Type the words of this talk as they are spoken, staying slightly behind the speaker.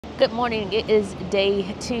Good morning. It is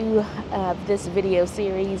day 2 of this video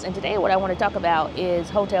series, and today what I want to talk about is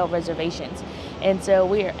hotel reservations. And so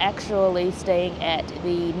we are actually staying at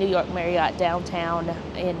the New York Marriott Downtown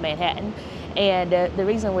in Manhattan, and the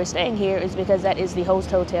reason we're staying here is because that is the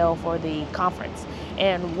host hotel for the conference.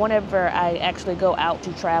 And whenever I actually go out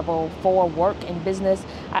to travel for work and business,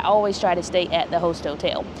 I always try to stay at the host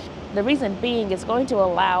hotel. The reason being is going to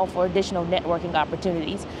allow for additional networking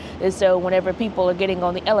opportunities. And so whenever people are getting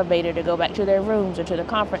on the elevator to go back to their rooms or to the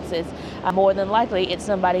conferences, more than likely it's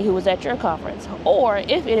somebody who was at your conference. Or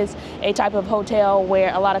if it is a type of hotel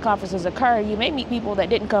where a lot of conferences occur, you may meet people that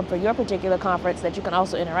didn't come for your particular conference that you can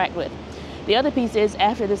also interact with. The other piece is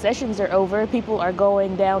after the sessions are over, people are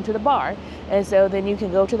going down to the bar. And so then you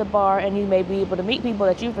can go to the bar and you may be able to meet people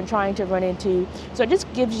that you've been trying to run into. So it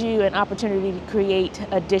just gives you an opportunity to create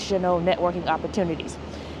additional networking opportunities.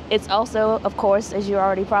 It's also, of course, as you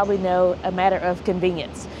already probably know, a matter of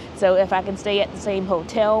convenience. So if I can stay at the same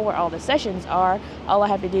hotel where all the sessions are, all I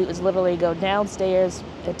have to do is literally go downstairs,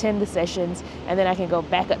 attend the sessions, and then I can go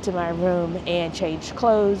back up to my room and change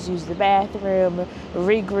clothes, use the bathroom,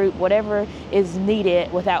 regroup, whatever is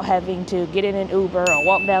needed without having to get in an Uber or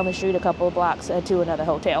walk down the street a couple of blocks to another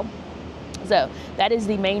hotel. So that is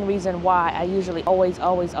the main reason why I usually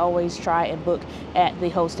always try and book at the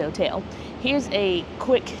host hotel. Here's a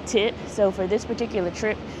quick tip. So for this particular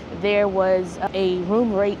trip, there was a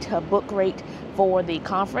room rate, a book rate for the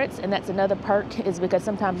conference, and that's another perk is because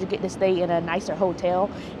sometimes you get to stay in a nicer hotel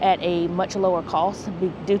at a much lower cost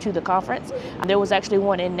due to the conference. There was actually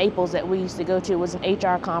one in Naples that we used to go to. It was an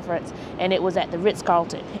HR conference, and it was at the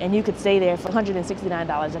Ritz-Carlton, and you could stay there for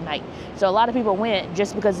 $169 a night. So a lot of people went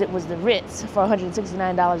just because it was the Ritz for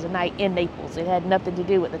 $169 a night in Naples. It had nothing to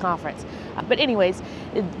do with the conference. But anyways,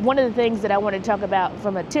 one of the things that I want to talk about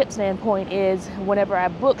from a tip standpoint is whenever I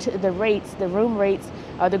booked the rates, the room rates,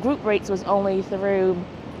 the group rates was only through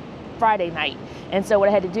Friday night. And so what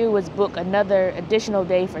I had to do was book another additional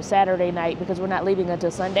day for Saturday night because we're not leaving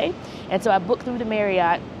until Sunday. And so I booked through the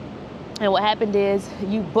Marriott. And what happened is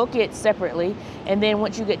you book it separately, and then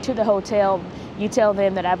once you get to the hotel, you tell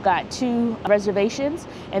them that I've got 2 reservations,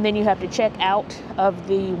 and then you have to check out of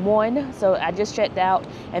the one. So I just checked out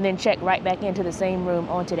and then check right back into the same room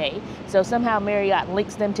on today. So somehow Marriott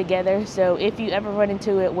links them together. So if you ever run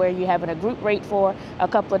into it where you're having a group rate for a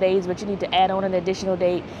couple of days, but you need to add on an additional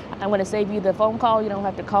date, I'm going to save you the phone call. You don't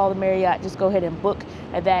have to call the Marriott. Just go ahead and book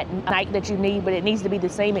that night that you need, but it needs to be the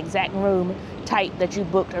same exact room type that you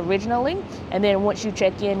booked originally. And then once you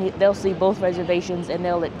check in, they'll see both reservations and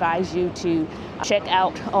they'll advise you to check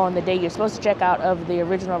out on the day you're supposed to check out of the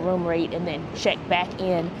original room rate and then check back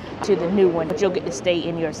in to the new one, but you'll get to stay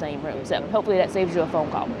in your same room. So hopefully that saves you a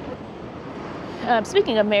phone call.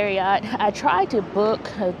 Speaking of Marriott, I try to book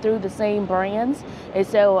through the same brands. And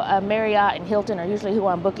so Marriott and Hilton are usually who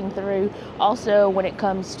I'm booking through. Also, when it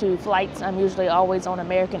comes to flights, I'm usually always on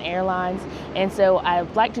American Airlines. And so I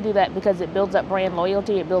like to do that because it builds up brand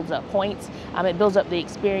loyalty, it builds up points, it builds up the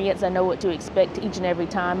experience. I know what to expect each and every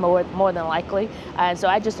time, more than likely. So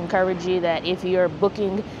I just encourage you that if you're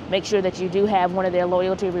booking, make sure that you do have one of their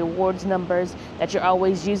loyalty rewards numbers, that you're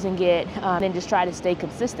always using it, and just try to stay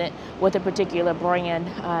consistent with a particular brand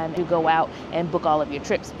to go out and book all of your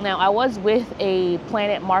trips. Now, I was with a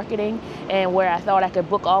Planet Marketing, and where I thought I could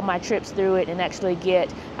book all my trips through it and actually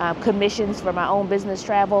get commissions for my own business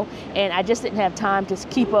travel, and I just didn't have time to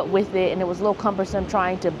keep up with it, and it was a little cumbersome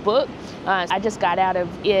trying to book. I just got out of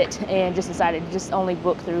it and just decided to just only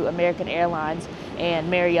book through American Airlines and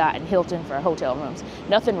Marriott and Hilton for hotel rooms.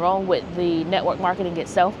 Nothing wrong with the network marketing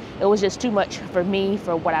itself. It was just too much for me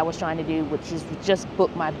for what I was trying to do, which is just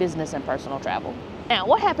book my business and personal travel. Now,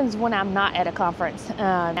 what happens when I'm not at a conference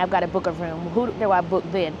and I've got to book a room? Who do I book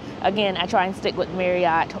then? Again, I try and stick with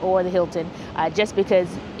Marriott or the Hilton just because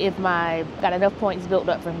if I've got enough points built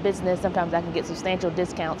up from business, sometimes I can get substantial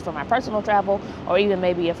discounts for my personal travel or even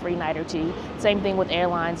maybe a free night or two. Same thing with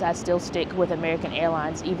airlines. I still stick with American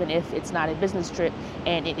Airlines even if it's not a business trip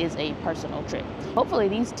and it is a personal trip. Hopefully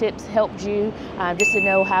these tips helped you just to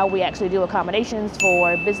know how we actually do accommodations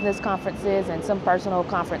for business conferences and some personal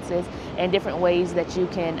conferences and different ways that you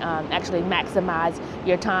can actually maximize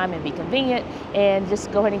your time and be convenient and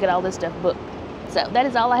just go ahead and get all this stuff booked. So that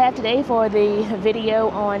is all I have today for the video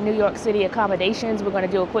on New York City accommodations. We're going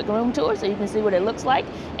to do a quick room tour so you can see what it looks like,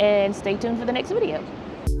 and stay tuned for the next video.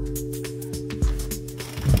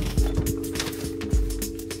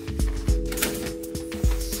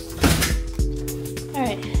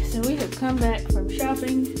 Alright, so we have come back from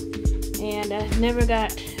shopping and I never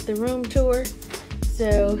got the room tour.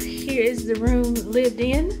 So here is the room lived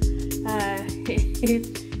in.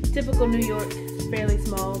 It's typical New York fairly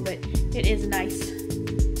small, but it is nice.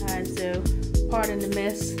 And so, pardon the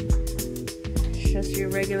mess. It's just your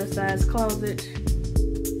regular size closet,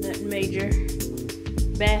 that major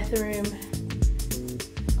bathroom.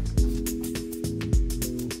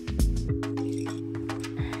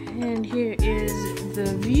 And here is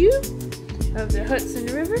the view of the Hudson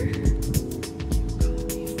River. So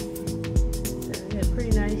we have a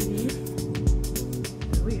pretty nice view.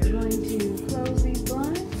 So we are going to close these